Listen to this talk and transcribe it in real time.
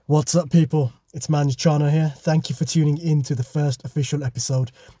What's up, people? It's Manj Chana here. Thank you for tuning in to the first official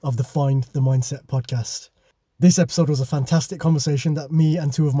episode of the Find the Mindset podcast. This episode was a fantastic conversation that me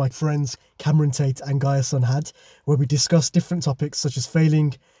and two of my friends, Cameron Tate and Gaia Sun, had, where we discussed different topics such as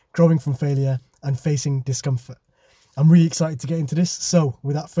failing, growing from failure, and facing discomfort. I'm really excited to get into this, so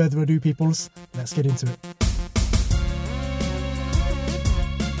without further ado, peoples, let's get into it.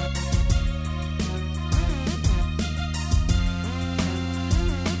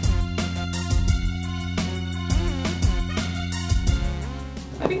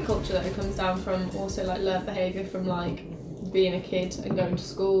 I think culture that it comes down from also like learned behaviour from like being a kid and going to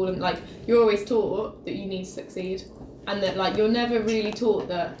school, and like you're always taught that you need to succeed, and that like you're never really taught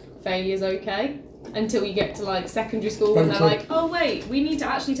that failure's okay until you get to like secondary school and they're like, oh wait, we need to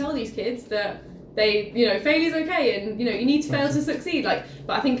actually tell these kids that failure's okay and you need to fail to succeed. Like,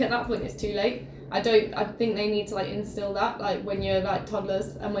 but I think at that point it's too late. I think they need to like instill that like when you're like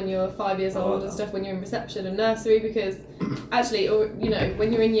toddlers and when you're 5 years old and stuff, when you're in reception and nursery, because actually, or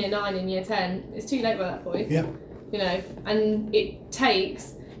when you're in year 9 and year 10, it's too late by that point. Yeah. And it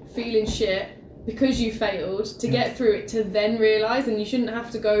takes feeling shit because you failed to get through it to then realise, and you shouldn't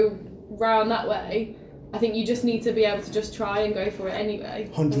have to go round that way. I think you just need to be able to just try and go for it anyway.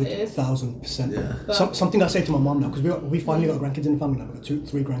 100,000%. Yeah. Something I say to my mom now, because we finally got grandkids in the family now, we've got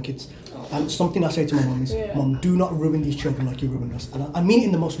 3 grandkids. And something I say to my mom is, Mom, do not ruin these children like you ruined us. And I mean it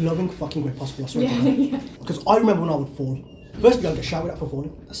in the most loving fucking way possible, I swear to God. Because I remember when I would fall. Firstly, I'd get shouted at for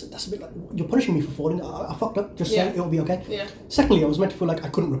falling. That's a bit like, you're punishing me for falling. I fucked up, just say it'll be okay. Yeah. Secondly, I was meant to feel like I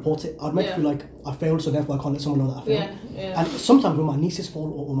couldn't report it. I was meant to feel like I failed, so therefore I can't let someone know that I failed. Yeah. And sometimes when my nieces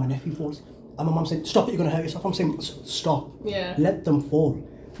fall or my nephew falls, and my mum said, stop it, you're going to hurt yourself. I'm saying, stop. Yeah. Let them fall.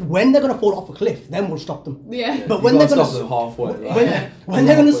 When they're going to fall off a cliff, then we'll stop them. Yeah. But when they're going to stop them halfway, when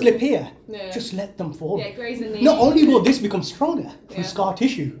they're going to slip here, just let them fall. Yeah, graze the knee. Not only will this become stronger from scar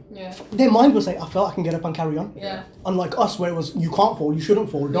tissue, Yeah. their mind will say, I felt I can get up and carry on. Yeah. Unlike us, where it was, you can't fall, you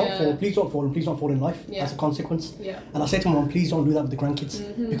shouldn't fall, don't fall, please don't fall, and please don't fall in life as a consequence. Yeah. And I say to my mum, please don't do that with the grandkids,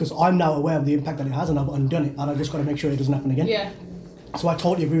 because I'm now aware of the impact that it has, and I've undone it, and I've just got to make sure it doesn't happen again. Yeah. So I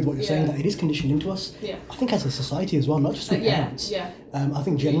totally agree with what you're saying, that it is conditioned into us. Yeah. I think as a society as well, not just with parents. Yeah. I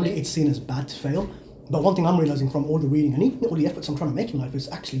think generally it's seen as bad to fail. But one thing I'm realising from all the reading and even all the efforts I'm trying to make in life is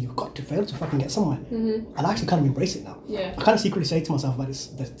actually you've got to fail to fucking get somewhere. And I actually kind of embrace it now. Yeah. I kind of secretly say to myself about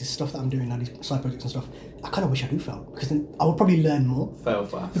this stuff that I'm doing now, these side projects and stuff, I kind of wish I do fail, because then I would probably learn more. Fail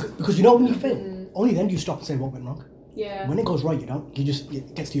fast. Because when you fail, only then do you stop and say what went wrong. Yeah. When it goes right, you don't.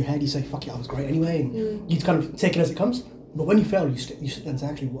 It gets to your head, you say, fuck it, I was great anyway, and you kind of take it as it comes. But when you fail, you sit there and say,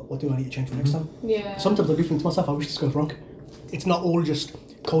 actually, what do I need to change for next time? Yeah. Sometimes I do think to myself, I wish this goes wrong. It's not all just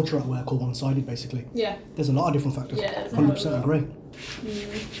culture at work or one-sided, basically. Yeah. There's a lot of different factors. Yeah, 100% agree.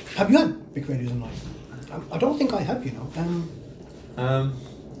 Have you had big failures in life? I don't think I have,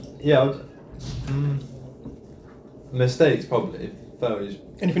 Yeah. Mistakes probably. Failures.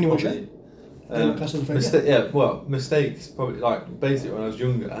 Anything you want to probably. share? Class as a failure? Mistakes probably, like basically when I was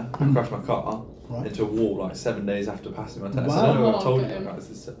younger, I crashed my car into a wall like 7 days after passing my test. Wow. I don't know if I told you guys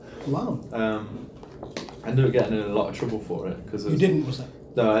this. Wow. I ended up getting in a lot of trouble for it because You didn't, was that?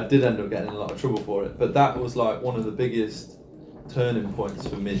 No, I did end up getting in a lot of trouble for it, but that was like one of the biggest turning points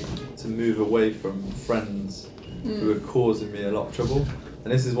for me to move away from friends who were causing me a lot of trouble.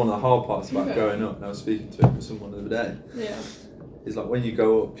 And this is one of the hard parts about growing up, and I was speaking to someone the other day. Yeah. Is like when you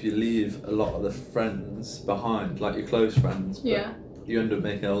grow up, you leave a lot of the friends behind, like your close friends, but you end up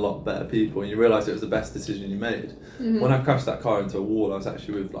making a lot better people, and you realise it was the best decision you made. When I crashed that car into a wall, I was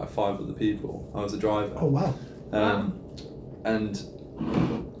actually with like 5 other people. I was a driver. Oh, wow. And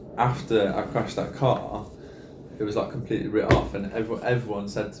after I crashed that car, it was like completely written off, and everyone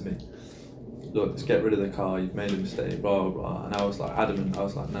said to me, look, just get rid of the car, you've made a mistake, blah, blah, blah. And I was like adamant, I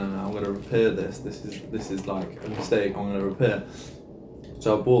was like, no, I'm going to repair this. This is like a mistake, I'm going to repair.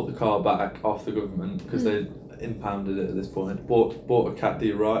 So I bought the car back off the government, because they impounded it at this point, bought a Cat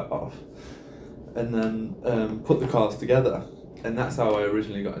D write-off, and then put the cars together. And that's how I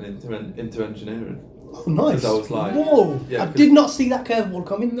originally got into engineering. Oh, nice. Because I was like... Whoa! I did not see that curveball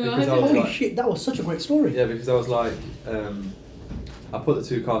coming. No, Holy shit, that was such a great story. Yeah, because I was like... I put the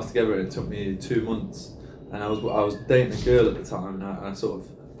 2 cars together, and it took me 2 months. And I was dating a girl at the time, and I sort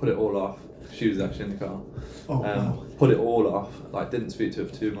of put it all off. She was actually in the car. Oh, wow. Put it all off, like didn't speak to her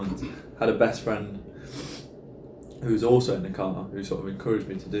for 2 months. Had a best friend who was also in the car, who sort of encouraged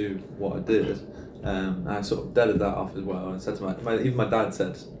me to do what I did. And I sort of deaded that off as well, and said to even my dad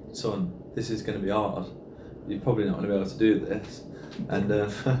said, son, this is going to be hard, you're probably not going to be able to do this. And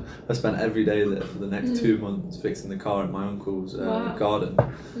I spent every day there for the next 2 months fixing the car in my uncle's garden.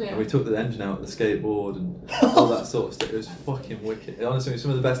 Yeah. And we took the engine out of the skateboard and all that sort of stuff. It was fucking wicked. Honestly,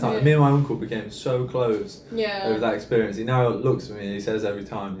 some of the best times. Yeah. Me and my uncle became so close Yeah. over that experience. He now looks at me and he says every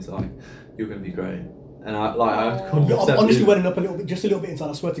time, he's like, "You're going to be great." And I couldn't You're accept honestly it. welling up a little bit, just a little bit inside.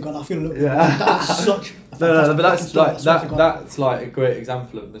 I swear to God, I feel a little bit. Yeah. That's such. A No, but that's fantastic story, I like swear to God. that's like a great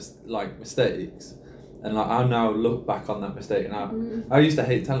example of mistakes, and like I now look back on that mistake, and I used to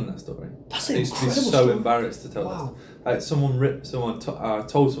hate telling that story. That's I an used to be incredible so story. embarrassed to tell Wow. that. Like someone ripped someone. I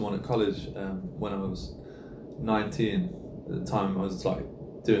told someone at college when I was 19. At the time, I was like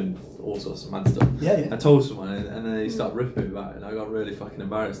doing all sorts of mad stuff. Yeah. I told someone, and then he started ripping me about it, and I got really fucking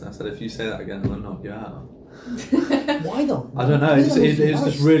embarrassed. And I said, "If you say that again, I'm gonna knock you out." Why though? I don't know. Why It was do you feel just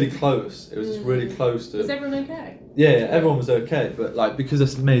embarrassed? really close. It was just really close to. Was everyone okay? Yeah, everyone was okay, but like because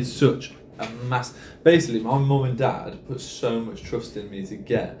it's made such a mass. Basically, my mum and dad put so much trust in me to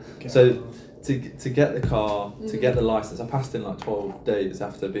get. Okay. So to get the car, to get the license, I passed in like 12 days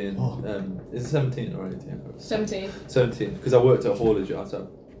after being. Is it 17 or 18? 17. 17, because I worked at a haulage yard, so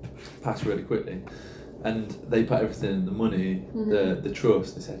I passed really quickly. And they put everything in the money, the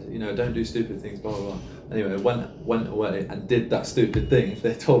trust. They said, don't do stupid things, blah blah blah. Anyway, went away and did that stupid thing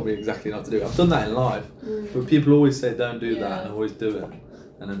they told me exactly not to do. I've done that in life, but people always say don't do that, and I always do it,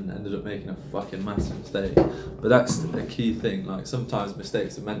 and then ended up making a fucking massive mistake. But that's a key thing. Like sometimes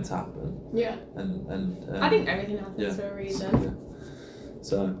mistakes are meant to happen. Yeah. And I think everything happens for a reason. Yeah.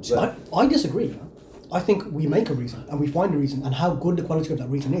 So. I disagree. You know? I think we make a reason and we find a reason, and how good the quality of that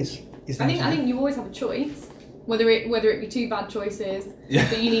reason is. I think you always have a choice, whether it be two bad choices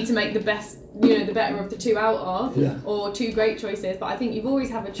that you need to make the best, the better of the two out of, or two great choices. But I think you always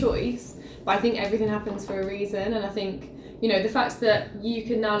have a choice. But I think everything happens for a reason, and I think the fact that you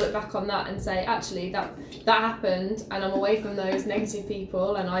can now look back on that and say, actually, that happened, and I'm away from those negative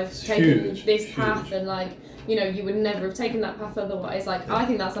people, and I've taken this path, and you would never have taken that path otherwise. I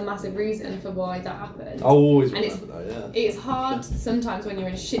think that's a massive reason for why that happened. I'll always and remember that, it's hard sometimes when you're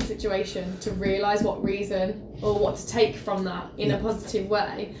in a shit situation to realise what reason or what to take from that in a positive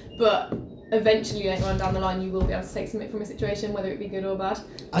way, but eventually later on down the line you will be able to take something from a situation, whether it be good or bad.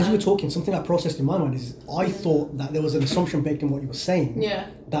 As you were talking, something I processed in my mind is I thought that there was an assumption baked in what you were saying. Yeah.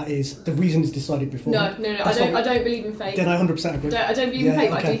 That is, the reason is decided before. No. I don't believe in fate. Then I 100% agree. I don't believe in fate,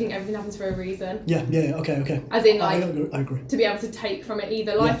 but I do think everything happens for a reason. Yeah, okay. As in, I agree. to be able to take from it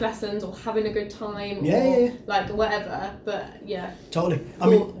either life lessons or having a good time or whatever. But yeah. Totally.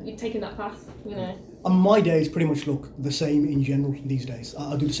 You're taking that path, And my days pretty much look the same in general these days.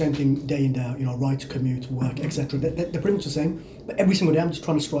 I do the same thing day in, day out, ride, commute, work, etc. They're pretty much the same. But every single day I'm just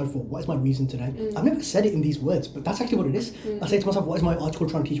trying to strive for, what is my reason today? I've never said it in these words, but that's actually what it is. I say to myself, what is my article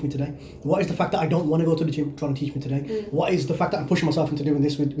trying to teach me today? What is the fact that I don't want to go to the gym trying to teach me today? What is the fact that I'm pushing myself into doing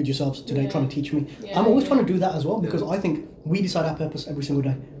this with yourselves today, trying to teach me? I'm always trying to do that as well, because I think we decide our purpose every single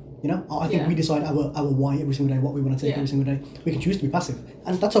day. I think we decide our why every single day, what we want to take every single day. We can choose to be passive,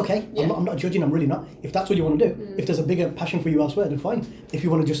 and that's okay. I'm not judging, I'm really not. If that's what you want to do, if there's a bigger passion for you elsewhere, then fine. If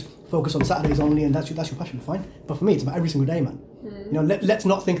you want to just focus on Saturdays only and that's your passion, fine. But for me, it's about every single day, man. Let's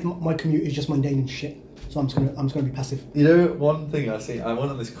not think my commute is just mundane and shit. So I'm just gonna be passive. One thing I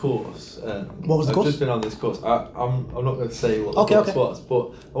went on this course. What was the course? I've just been on this course. I'm not going to say what the course was,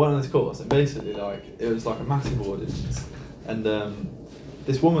 but I went on this course, and basically it was like a massive audience, and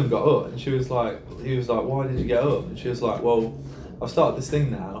this woman got up and he was like, why did you get up? And she was like, well, I've started this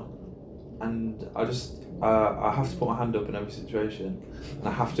thing now, and I have to put my hand up in every situation, and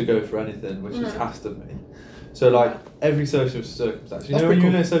I have to go for anything, which is asked of me. So every social circumstance,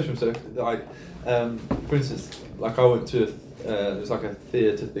 social circumstance, for instance, I went to there's like a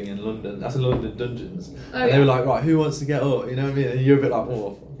theatre thing in London. That's in London Dungeons, and they were like, right, who wants to get up? You know what I mean? And you're a bit like,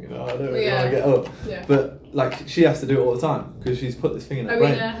 oh, I don't really want to get up. Yeah. But she has to do it all the time because she's put this thing in her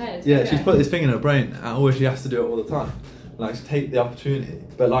brain. In her head. Yeah, she's put this thing in her brain, and always she has to do it all the time. Take the opportunity.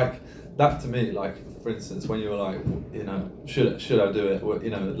 But that to me, for instance, when you were like, should I do it?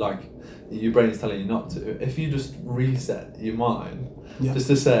 Your brain's telling you not to. If you just reset your mind, just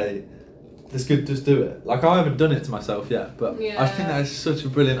to say, it's good, just do it. I haven't done it to myself yet, but I think that is such a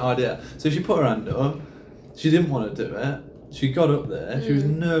brilliant idea. So she put her hand up, she didn't want to do it, she got up there, she was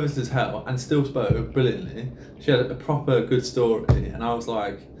nervous as hell, and still spoke brilliantly. She had a proper good story, and I was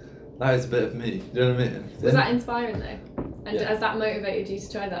like, that is a bit of me, do you know what I mean? Was that inspiring though? And has that motivated you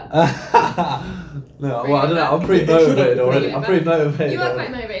to try that? No, well, I don't know, I'm pretty motivated already. You are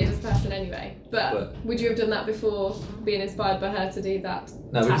quite motivated as a person anyway, but would you have done that before being inspired by her to do that?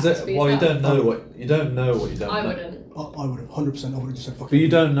 No, because you don't know what you don't know. I wouldn't. I would have 100%. I would have just said fuck. But you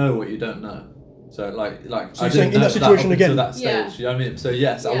don't know what you don't know. So like So I you're saying didn't in know that situation up again? until that stage. Yeah. You know what I mean? So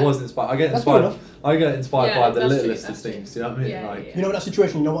yes, I Yeah. was inspired. I get That's fair inspired. enough. I get inspired Yeah, by the that's true, littlest of that's things. true. You know what I mean? Yeah, Like yeah. You know that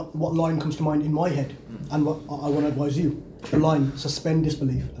situation, you know what line comes to mind in my head, and what I want to advise you. The line, suspend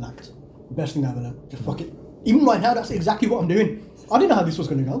disbelief and act. Best thing I ever learned. Just fuck it. Even right now, that's exactly what I'm doing. I didn't know how this was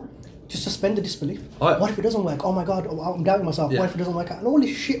going to go. Just suspend the disbelief. What if it doesn't work? Oh my god, I'm doubting myself. Yeah. What if it doesn't work out? And all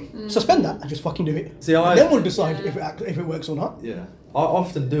this shit. Suspend that and just fucking do it. See, and then we'll decide if it works or not. yeah, I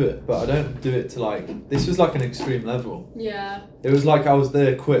often do it, but I don't do it to like. This was like an extreme level. Yeah. It was like I was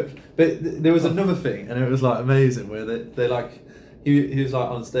there equipped. But there was another thing, and it was like amazing, where they like, he was like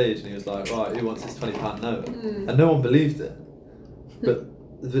on stage and he was like, right, who wants this £20 note? And no one believed it. But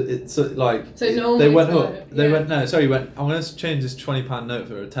it's like, So no one they believes went the up. note, They yeah. went, no, sorry, he went, I'm going to change this £20 note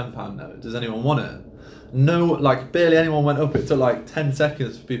for a £10 note. Does anyone want it? No, like barely anyone went up. It took like 10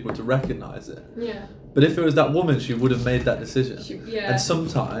 seconds for people to recognise it. Yeah. But if it was that woman, she would have made that decision. Yeah. And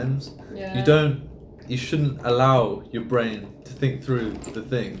sometimes Yeah. you shouldn't allow your brain to think through the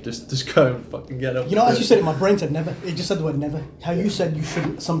thing. Just go and fucking get up. You know, and as do you it. said it, my brain said never. It just said the word never. How you said you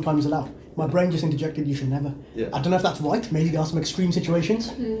shouldn't sometimes allow. My brain just interjected you should never. Yeah. I don't know if that's right. Maybe there are some extreme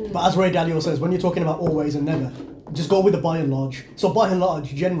situations. But as Ray Dalio says, when you're talking about always and never, just go with the by and large. So by and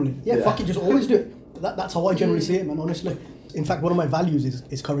large, generally, Yeah. fuck it, just always do it. That's how I generally see it, man, honestly. In fact, one of my values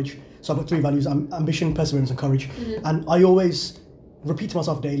is courage. So I've got 3 values, ambition, perseverance and courage. And I always repeat to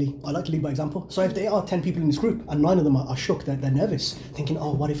myself daily, I like to lead by example. So if there are 10 people in this group and 9 of them are shook, they're nervous, thinking,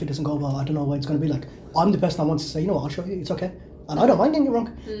 oh, what if it doesn't go well? I don't know what it's going to be like. I'm the person I want to say, you know what, I'll show you, it's okay. And I don't mind getting it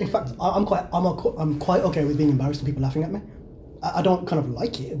wrong. In fact, I'm quite okay with being embarrassed and people laughing at me. I don't kind of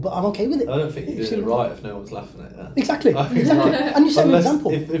like it, but I'm okay with it. I don't think you're doing it right if no one's laughing at you. Exactly, I think exactly. like- And you set an unless-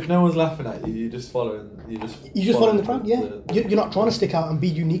 example. If no one's laughing at you, you're just following the crowd, yeah. You're not trying to stick out and be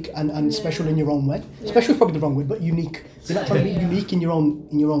unique and special in your own way. Special is probably the wrong word, but unique. You're not trying to be unique in your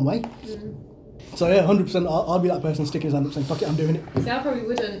own way. So yeah, 100%. I'll be that person sticking his hand up saying, "Fuck it, I'm doing it." See, I probably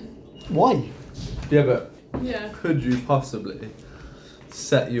wouldn't. Why? Yeah, but Yeah. could you possibly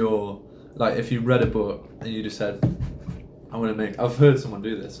set your, like, if you read a book and you just said, I've heard someone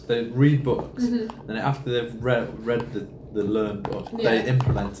do this. They read books, and after they've read the learned book, they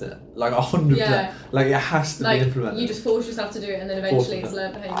implement it like 100%. Yeah. Like it has to Like be implemented. you just force yourself to do it, and then eventually it's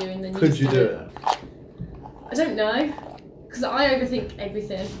learned behaviour, and then you Could just you do it? I don't know, because I overthink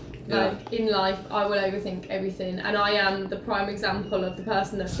everything. Yeah. Like in life, I will overthink everything, and I am the prime example of the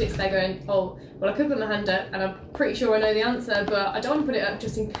person that sits there going, "Oh, well, I could put my hand up, and I'm pretty sure I know the answer, but I don't want to put it up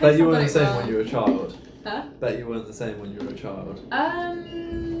just in case." Bet you I got weren't the it same wrong." when you were a child. Huh? Bet you weren't the same when you were a child.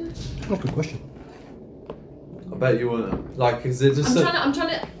 That's a good question. I bet you weren't. Like, is it just? I'm trying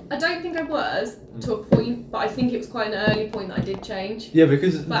to. I don't think I was to a point, but I think it was quite an early point that I did change. Yeah,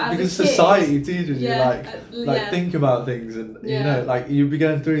 because But as a kid, society teaches yeah, you like yeah. think about things, and you Yeah. know, like you'd be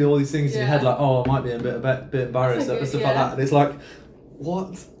going through all these things in your Yeah. head, like, oh, I might be a bit embarrassed It's and stuff okay, like yeah. that, and it's like,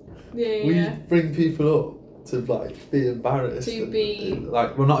 what? Yeah, We yeah. bring people up to like be embarrassed, To and, be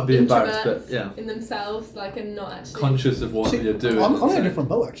like, well, not be embarrassed, Introverts but yeah, in themselves, like, and not actually conscious of what See, you're doing. I'm in a different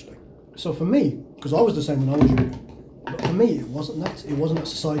boat actually. So for me, because I was the same when I was younger, but for me it wasn't that. It wasn't that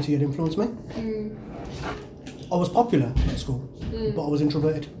society had influenced me. I was popular at school, but I was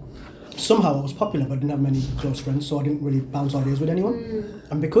introverted. Somehow I was popular, but I didn't have many close friends, so I didn't really bounce ideas with anyone.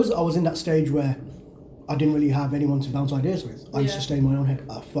 And because I was in that stage where I didn't really have anyone to bounce ideas with, I used to Yeah. stay in my own head.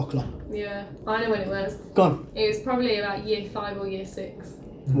 Fuck lot. Yeah, I know when it was. Go on. It was probably about year 5 or year 6.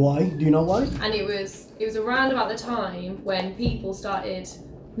 Why? Do you know why? And it was around about the time when people started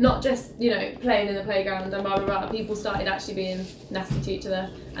not just, playing in the playground and blah blah blah, people started actually being nasty to each other,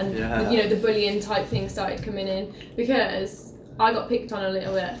 and Yeah. the bullying type thing started coming in, because I got picked on a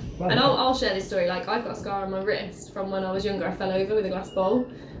little bit. Right. And I'll share this story. Like, I've got a scar on my wrist from when I was younger. I fell over with a glass bowl.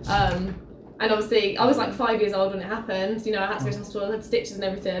 And obviously I was like 5 years old when it happened. I had to go to hospital, I had stitches and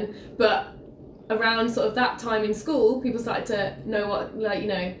everything. But around sort of that time in school, people started to know what,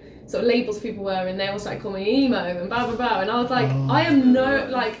 sort of labels people were, and they all started calling me emo and blah blah blah. And I was like, I'm not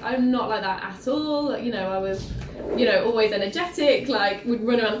like that at all. I was, always energetic, like would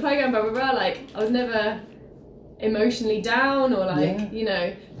run around the playground, blah blah blah. Like, I was never emotionally down or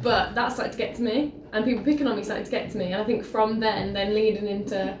but that started to get to me, and people picking on me started to get to me. And I think from then leading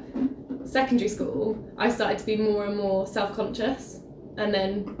into secondary school, I started to be more and more self-conscious, and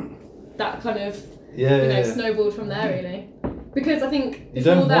then that kind of snowballed from there, really. Because I think You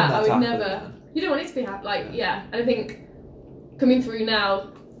don't before that, want I that to would happen, never. man. You don't want it to be happy, And I think coming through now,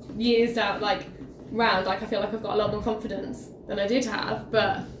 years down, round, I feel like I've got a lot more confidence than I did have.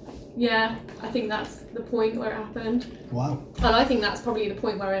 But yeah, I think that's the point where it happened. Wow. And I think that's probably the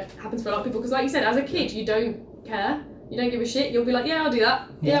point where it happens for a lot of people. Because like you said, as a kid, you don't care. you don't give a shit. You'll be like, yeah, I'll do that.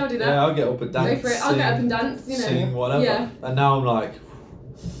 Yeah, I'll do that. Yeah, I'll get up and dance. Go for it. I'll get up and dance. You know. Sing whatever. Yeah. And now I'm like,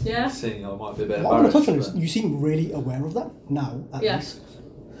 Yeah. singing. I might be a bit What I want to embarrassed. touch on is but- you seem really aware of that now, at Yeah. least.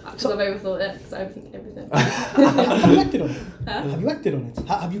 Because I've overthought it. Because I overthink everything. Have you acted on it? Huh? Have you acted on it?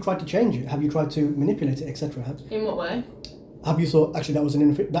 Have you tried to change it? Have you tried to manipulate it, etc.? In what way? Have you thought actually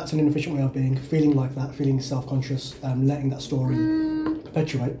that's an inefficient way of being, feeling like that, feeling self-conscious, letting that story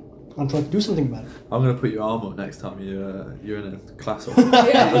perpetuate, and trying to do something about it? I'm gonna put your arm up next time you're in a class. Or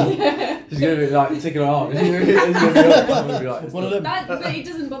Yeah. She's gonna be like taking her arm. She's gonna be up. I'm gonna be like, One of them. But it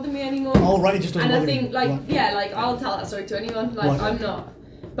doesn't bother me anymore. Oh right, it just doesn't. And I bother think, you. like, Right. yeah, like, I'll tell that story to anyone. Like, Right. I'm not.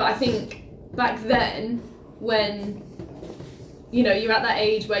 But I think back then, when, you know, you're at that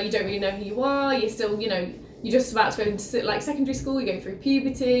age where you don't really know who you are, you're still, you know, you're just about to go into, like, secondary school, you're going through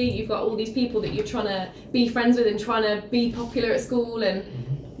puberty, you've got all these people that you're trying to be friends with and trying to be popular at school, and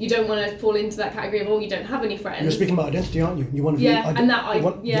you don't want to fall into that category of, oh, you don't have any friends. You're speaking about identity, aren't you? You want to Yeah, be, and that you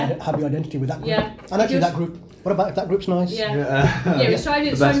want, yeah. have your identity with that group. Yeah. And actually, You're- that group. What about if that group's nice? Yeah. yeah. Yeah, we're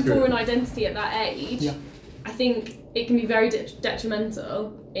striving The best for group. an identity at that age. Yeah. I think it can be very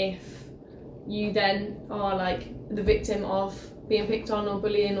detrimental if you then are like the victim of being picked on or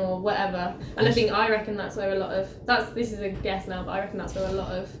bullying or whatever. And I reckon that's where a lot of this is a guess now, but I reckon that's where a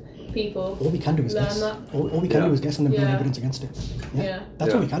lot of people All we can do is learn guess. that. All we can Yeah. do is guess and then build Yeah. evidence against it. Yeah. That's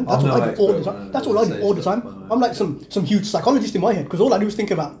Yeah. all we can. I'm That's no what I do all the expert time. on That's all I do say all the stuff, time. but- I'm like some huge psychologist in my head because all I do is think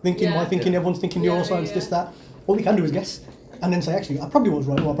Yeah. everyone's thinking Yeah, neuroscience, yeah. this, that. All we can do is guess and then say, actually, I probably was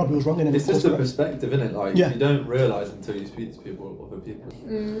right or I probably was wrong. And then It's just course a correct. perspective, isn't it? Like Yeah. you don't realise until you speak to people, other people.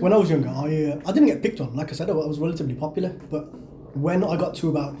 When I was younger, I didn't get picked on. Like I said, I was relatively popular. But when I got to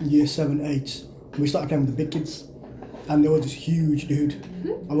about year 7, 8, we started playing with the big kids. And there was this huge dude.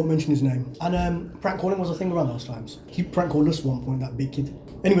 I won't mention his name. And prank calling was a thing around those times. He prank called us at one point, that big kid.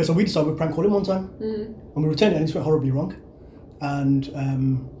 Anyway, so we decided we'd prank call him one time. And we returned it and it went horribly wrong. And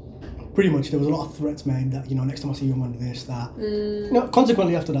pretty much there was a lot of threats made that, you know, next time I see you, I'm going to do this, that. You know,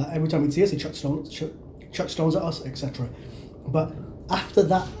 consequently after that, every time we'd see us, he'd chuck stones at us, etc. But after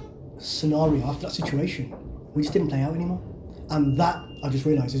that scenario, after that situation, we just didn't play out anymore. And that, I just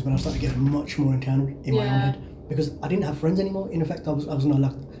realised, is when I started getting much more internal in my own Yeah. head. Because I didn't have friends anymore. In effect, I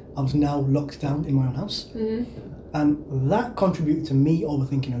was now locked down in my own house. And that contributed to me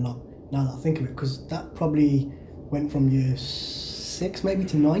overthinking a lot, now that I think of it. Because that probably went from year 6 maybe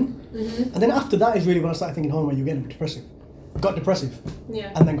to 9. And then after that is really when I started thinking, oh, you're getting depressive. Got depressive.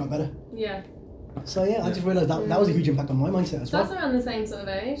 Yeah. And then got better. Yeah. So yeah, I just realised that was a huge impact on my mindset as well. That's around the same sort of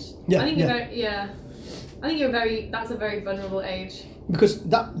age. Yeah, I think yeah. I think that's a very vulnerable age. Because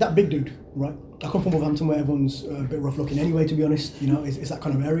that big dude, right? I come from Wolverhampton where everyone's a bit rough looking anyway, to be honest. You know, it's that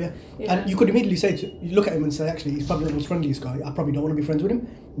kind of area. Yeah. And you could immediately say, you look at him and say, actually, he's probably not the most friendliest guy. I probably don't want to be friends with him.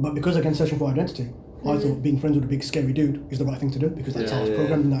 But because again, searching for identity, I thought being friends with a big scary dude is the right thing to do because that's how I was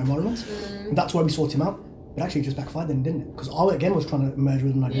programmed in that environment. And that's why we sought him out. But actually, it just backfired then, didn't it? Because I again was trying to merge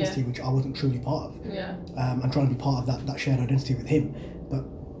with an identity which I wasn't truly part of. Yeah. And trying to be part of that shared identity with him. But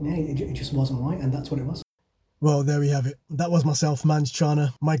yeah, it just wasn't right, and that's what it was. Well, there we have it. That was myself, Manj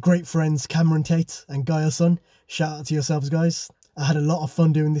Chana, my great friends Cameron Tate and Gaia Sun. Shout out to yourselves, guys. I had a lot of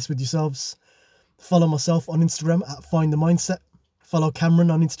fun doing this with yourselves. Follow myself on Instagram at Find the Mindset. Follow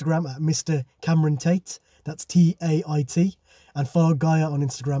Cameron on Instagram at Mr. Cameron Tate. That's Tait. And follow Gaia on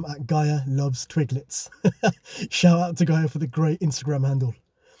Instagram at Gaia Loves Twiglets. Shout out to Gaia for the great Instagram handle.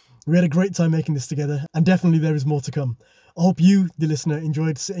 We had a great time making this together, and definitely there is more to come. I hope you, the listener,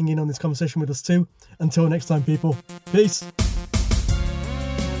 enjoyed sitting in on this conversation with us too. Until next time, people. Peace.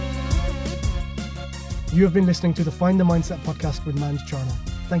 You have been listening to the Find the Mindset podcast with Manj Chana.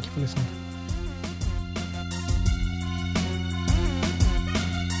 Thank you for listening.